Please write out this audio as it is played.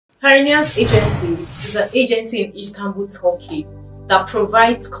Pioneers Agency is an agency in Istanbul, Turkey that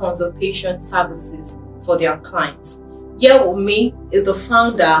provides consultation services for their clients. Here with me is the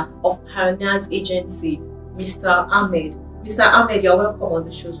founder of Pioneers Agency, Mr. Ahmad. Mr. Ahmad, you're welcome on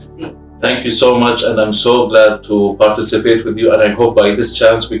the show today. Thank you so much, and I'm so glad to participate with you, and I hope by this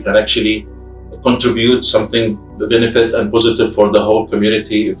chance we can actually contribute something benefit and positive for the whole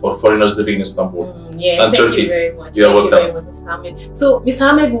community, for foreigners living in Istanbul and Turkey. You very much. You're Thank welcome. you very much, Mr. Ahmad. So, Mr.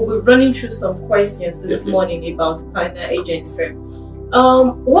 Ahmad, we'll be running through some questions this morning about Pioneer Agency.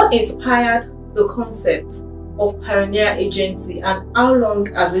 What inspired the concept of Pioneer Agency, and how long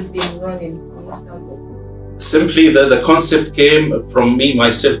has it been running in Istanbul? Simply, the concept came from me,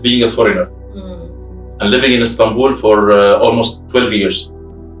 myself, being a foreigner and living in Istanbul for almost 12 years.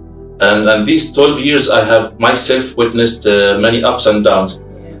 And these 12 years, I have myself witnessed many ups and downs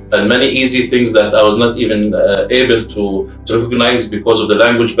and many easy things that I was not even able to recognize because of the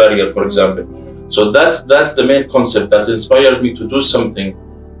language barrier, for example. So that's the main concept that inspired me to do something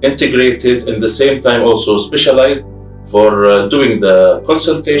integrated, in the same time also specialized for doing the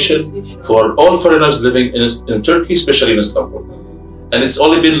consultation for all foreigners living in Turkey, especially in Istanbul. And it's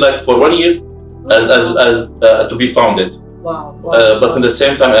only been like for 1 year as to be founded. Wow. But in the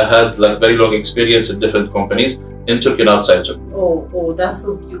same time, I had like very long experience in different companies in Turkey and outside Turkey. Oh, that's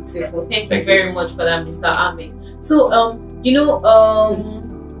so beautiful. Thank you very much for that, Mr. Ahmed. So,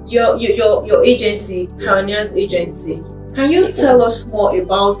 your agency, Pioneers Agency, can you tell us more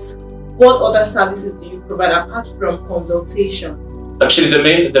about what other services do you provide apart from consultation? Actually,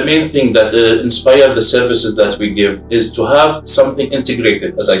 the main thing that inspired the services that we give is to have something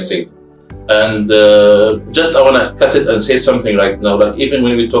integrated, as I said. And just I want to cut it and say something right now, like even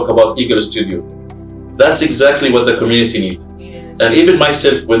when we talk about Eagle Studio, that's exactly what the community needs. And even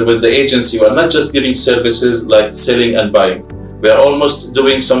myself, with the agency, we're not just giving services like selling and buying. We are almost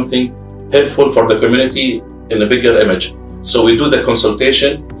doing something helpful for the community in a bigger image. So we do the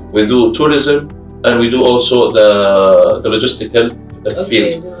consultation, we do tourism, and we do also the logistical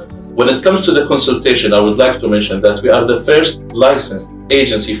field. When it comes to the consultation, I would like to mention that we are the first licensed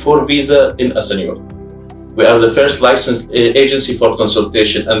agency for visa in Esenyurt. We are the first licensed agency for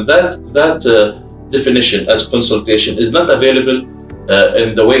consultation, and that definition as consultation is not available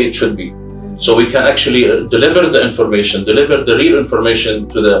in the way it should be. So we can actually deliver the information, deliver the real information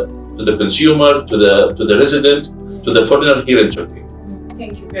to the consumer, to the resident, to the foreigner here in Turkey.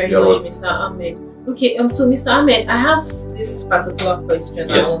 Thank you very much, Mr. Ahmed. Okay, so Mr. Ahmed, I have this particular question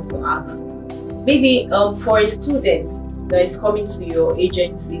I want to ask. Maybe for a student that is coming to your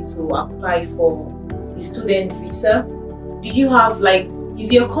agency to apply for a student visa, do you have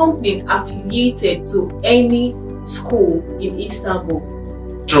is your company affiliated to any school in Istanbul?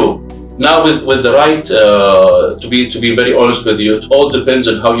 True. Now with the right, to be very honest with you, it all depends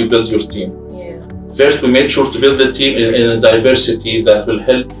on how you build your team. First, we made sure to build the team in a diversity that will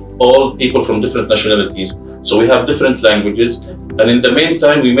help all people from different nationalities. So we have different languages. And in the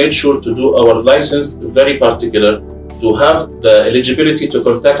meantime, we made sure to do our license very particular to have the eligibility to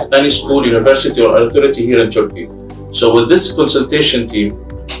contact any school, university, or authority here in Turkey. So with this consultation team,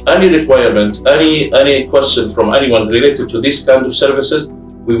 any requirement, any question from anyone related to these kind of services,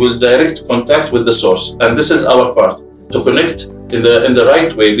 we will direct contact with the source. And this is our part, to connect in the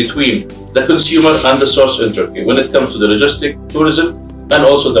right way between the consumer and the source in Turkey when it comes to the logistic, tourism, and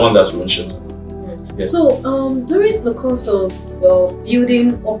also the one that you mentioned. So during the course of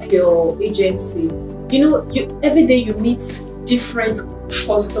building up your agency, every day you meet different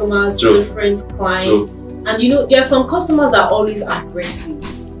customers, different clients, and there are some customers that are always aggressive.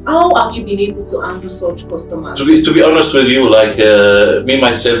 How have you been able to handle such customers? To be honest with you, me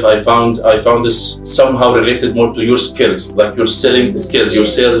myself, I found this somehow related more to your skills, like your selling skills, your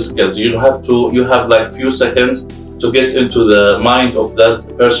sales skills. You have like few seconds to get into the mind of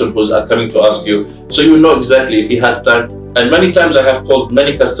that person who's coming to ask you, so you know exactly if he has time. And many times I have called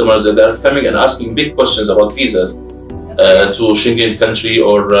many customers that are coming and asking big questions about visas to Schengen country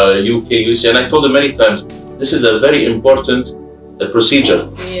or UK, USA, and I told them many times, this is a very important procedure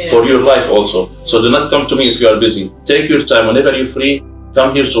for your life also. So do not come to me if you are busy. Take your time whenever you're free.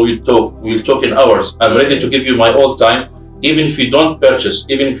 Come here so we'll talk. We'll talk in hours. I'm ready to give you my all time, even if you don't purchase,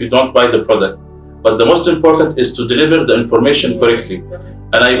 even if you don't buy the product. But the most important is to deliver the information correctly.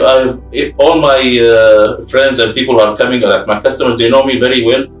 And I've all my friends and people who are coming, like my customers, they know me very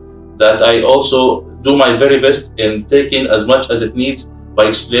well, that I also do my very best in taking as much as it needs by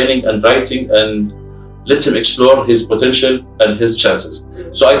explaining and writing and let him explore his potential and his chances.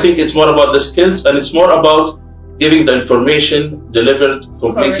 So I think it's more about the skills, and it's more about giving the information delivered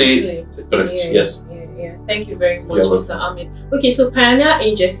completely correct. Yes. Thank you very much, Mr. Ahmed. Okay, so Pioneer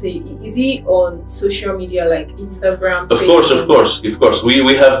Agency, is he on social media like Instagram? Of course.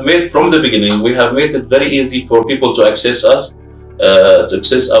 We have made, from the beginning, we have made it very easy for people to access us, to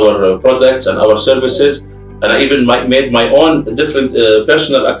access our products and our services. And I even made my own different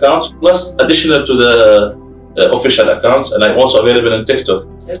personal accounts, plus additional to the official accounts, and I'm also available in TikTok.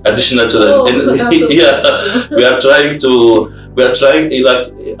 Okay. Additional to the we are trying like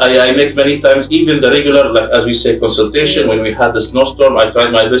I make many times even the regular, like as we say, consultation. When we had the snowstorm, I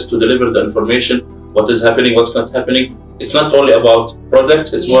tried my best to deliver the information, what is happening, what's not happening. It's not only about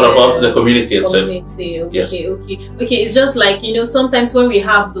products, it's more about the community itself. Okay. It's just like, you know, sometimes when we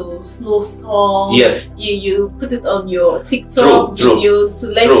have those snowstorms, you put it on your TikTok videos to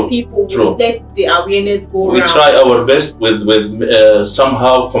let people let the awareness go around. We try our best with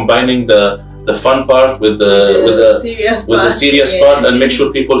somehow combining the fun part with the serious part and make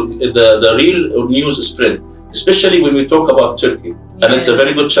sure people the real news spread, especially when we talk about Turkey. And it's a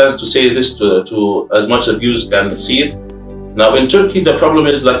very good chance to say this to as much of you can see it. Now in Turkey, the problem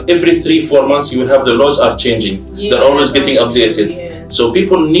is like every 3-4 months you will have the laws are changing. They're always getting updated. So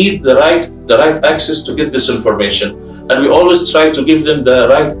people need the right access to get this information. And we always try to give them the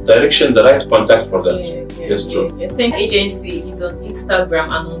right direction, the right contact for that. That's true. Think Agency is on Instagram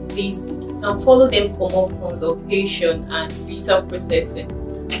and on Facebook. You can follow them for more consultation and visa processing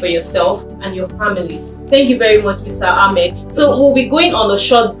for yourself and your family. Thank you very much, Mr. Ahmed. So we'll be going on a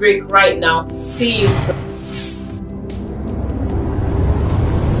short break right now. See you soon.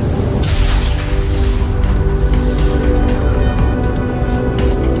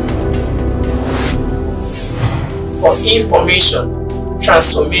 For information,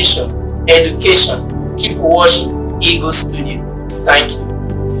 transformation, education, keep watching Eagle Studio. Thank you.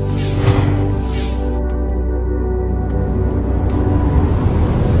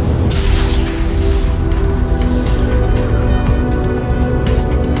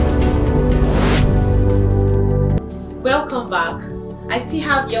 Welcome back. I still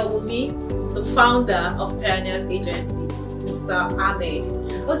have here with me the founder of Pioneers Agency, Mr. Ahmed.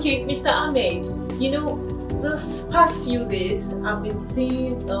 Okay, Mr. Ahmed, you know, this past few days I've been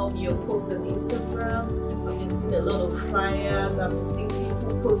seeing your posts on Instagram. I've been seeing a lot of flyers. I've been seeing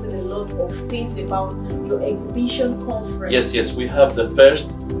people posting a lot of things about your exhibition conference. Yes, we have the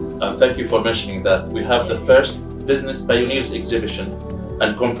first, and thank you for mentioning that, we have the first Business Pioneers exhibition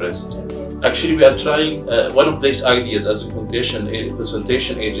and conference. Actually, we are trying one of these ideas as a consultation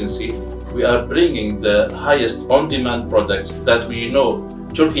agency. We are bringing the highest on-demand products that we know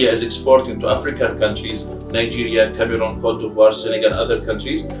Turkey is exporting to African countries, Nigeria, Cameroon, Cote d'Ivoire, Senegal, other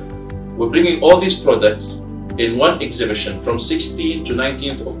countries. We're bringing all these products in one exhibition from 16th to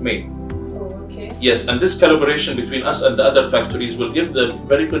 19th of May. Oh, okay. Yes, and this collaboration between us and the other factories will give them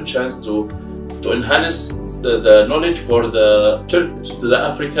very good chance to enhance the knowledge for the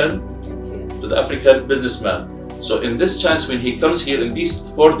African businessman. So in this chance, when he comes here in these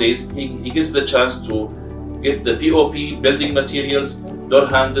 4 days, he gets the chance to get the POP, building materials, door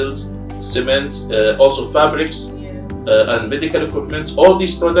handles, cement, also fabrics and medical equipment, all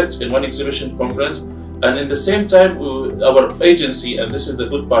these products in one exhibition conference. And in the same time, our agency, and this is the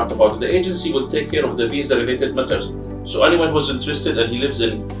good part about it, the agency will take care of the visa related matters. So anyone who's interested and he lives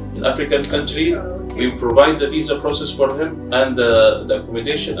in African country, we provide the visa process for him and the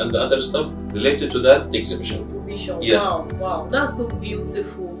accommodation and the other stuff related to that exhibition. Yes. Wow, that's so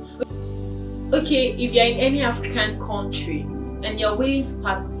beautiful. Okay, if you're in any African country and you're willing to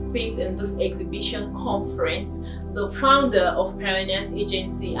participate in this exhibition conference, the founder of Pioneers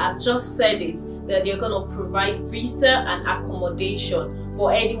Agency has just said it, that they're going to provide visa and accommodation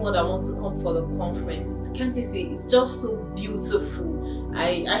for anyone that wants to come for the conference. Can't you see? It's just so beautiful.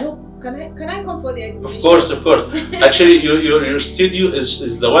 I hope, can I come for the exhibition? Of course. Actually, your studio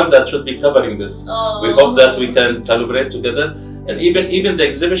is the one that should be covering this. We hope that we can collaborate together, and even the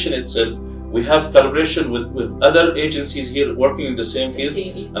exhibition itself, we have collaboration with other agencies here working in the same field,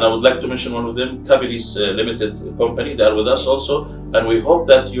 and I would like to mention one of them, Kabilis Limited Company. They are with us also, and we hope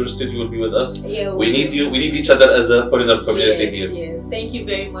that your studio will be with us. Yeah, we need you. We need each other as a foreigner community here. Yes, thank you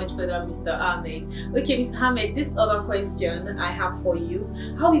very much for that, Mr. Ahmed. Okay, Mr. Ahmed, this other question I have for you: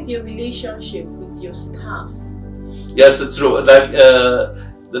 how is your relationship with your staffs? Yes, it's true. Like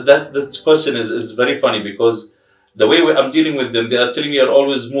this question is very funny because the way I'm dealing with them, they are telling me you're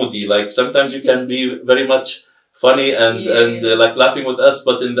always moody. Like sometimes you can be very much funny and like laughing with us,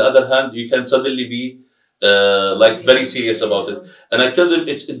 but in the other hand, you can suddenly be like very serious about it. And I tell them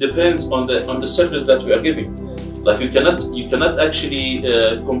it depends on the service that we are giving. Like you cannot actually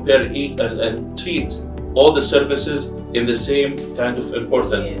compare and treat all the services in the same kind of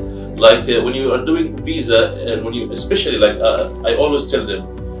importance. Like when you are doing visa, and when you, especially like I always tell them,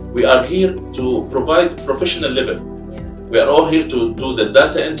 we are here to provide professional level. Yeah. We are all here to do the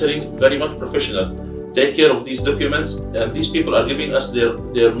data entering, very much professional. Take care of these documents, and these people are giving us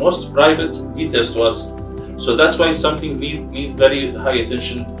their most private details to us. So that's why some things need very high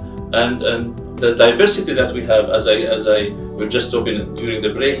attention, and the diversity that we have, as I were just talking during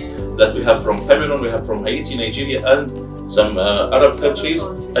the break, that we have from Cameroon, we have from Haiti, Nigeria, and some Arab countries,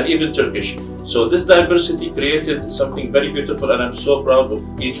 and even Turkish. So this diversity created something very beautiful, and I'm so proud of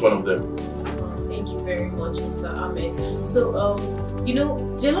each one of them. Thank you very much, Mr. Ahmed. So, you know,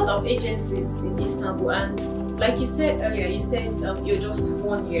 there are a lot of agencies in Istanbul, and like you said earlier, you said you're just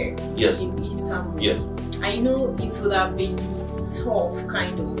 1 year Yes. in Istanbul. Yes. I know it would have been tough,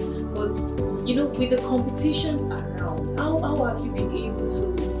 kind of, but you know, with the competitions around, how have you been able to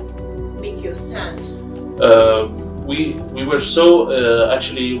make your stand? We were so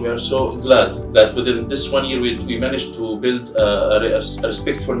actually we are so glad that within this 1 year we managed to build a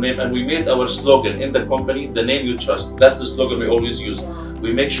respectful name, and we made our slogan in the company, the name you trust. That's the slogan we always use.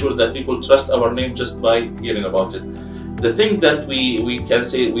 We make sure that people trust our name just by hearing about it. The thing that we can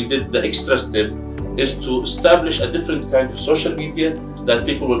say we did the extra step is to establish a different kind of social media that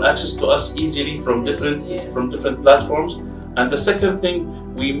people will access to us easily from different platforms. And the second thing,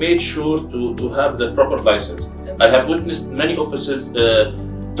 we made sure to have the proper license. I have witnessed many offices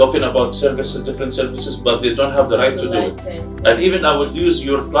talking about services, different services, but they don't have the right to do it. And even I would use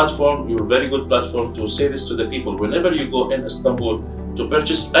your platform, your very good platform, to say this to the people. Whenever you go in Istanbul to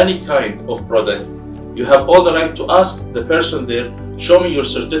purchase any kind of product, you have all the right to ask the person there, show me your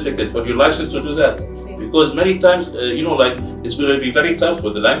certificate or your license to do that. Because many times, you know, like it's going to be very tough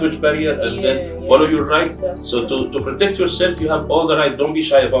with the language barrier, and then follow your right. So to protect yourself, you have all the right. Don't be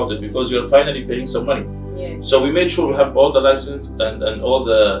shy about it, because you're finally paying some money. So we made sure we have all the license and all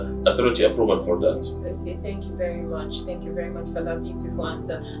the authority approval for that. Okay, thank you very much. Thank you very much for that beautiful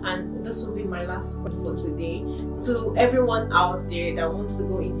answer. And this will be my last question for today. To everyone out there that wants to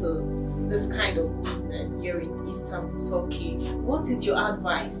go into this kind of business here in Istanbul, Turkey, what is your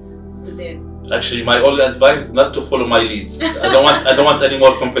advice to them? Actually, my only advice is not to follow my lead. I don't want any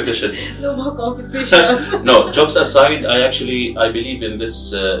more competition. No more competition. No, jokes aside, I believe in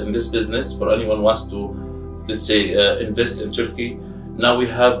this business. For anyone who wants to, let's say, invest in Turkey, now we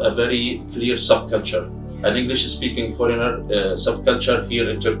have a very clear subculture, an English-speaking foreigner subculture here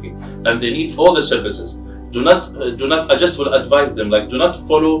in Turkey, and they need all the services. Do not. I just will advise them, like, do not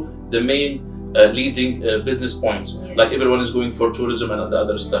follow the main leading business points, like everyone is going for tourism and the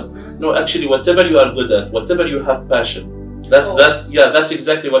other stuff. No, actually, whatever you are good at, whatever you have passion, that's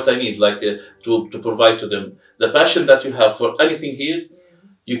exactly what I need, like to provide to them. The passion that you have for anything here,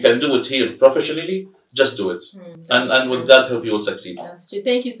 you can do it here professionally. Just do it, and with that help, you will succeed. That's true.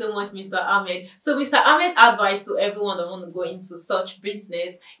 Thank you so much, Mr. Ahmed. So, Mr. Ahmed's advice to everyone that want to go into such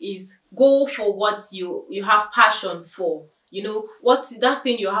business is go for what you have passion for. You know, what's that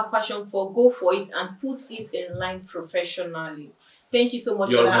thing you have passion for, go for it and put it in line professionally. Thank you so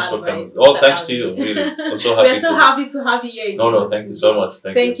much for that advice. All thanks to you, really. I'm so happy. We're so happy to have you here. No, thank you so much.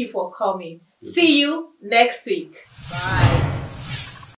 Thank you for coming. See you next week. Bye.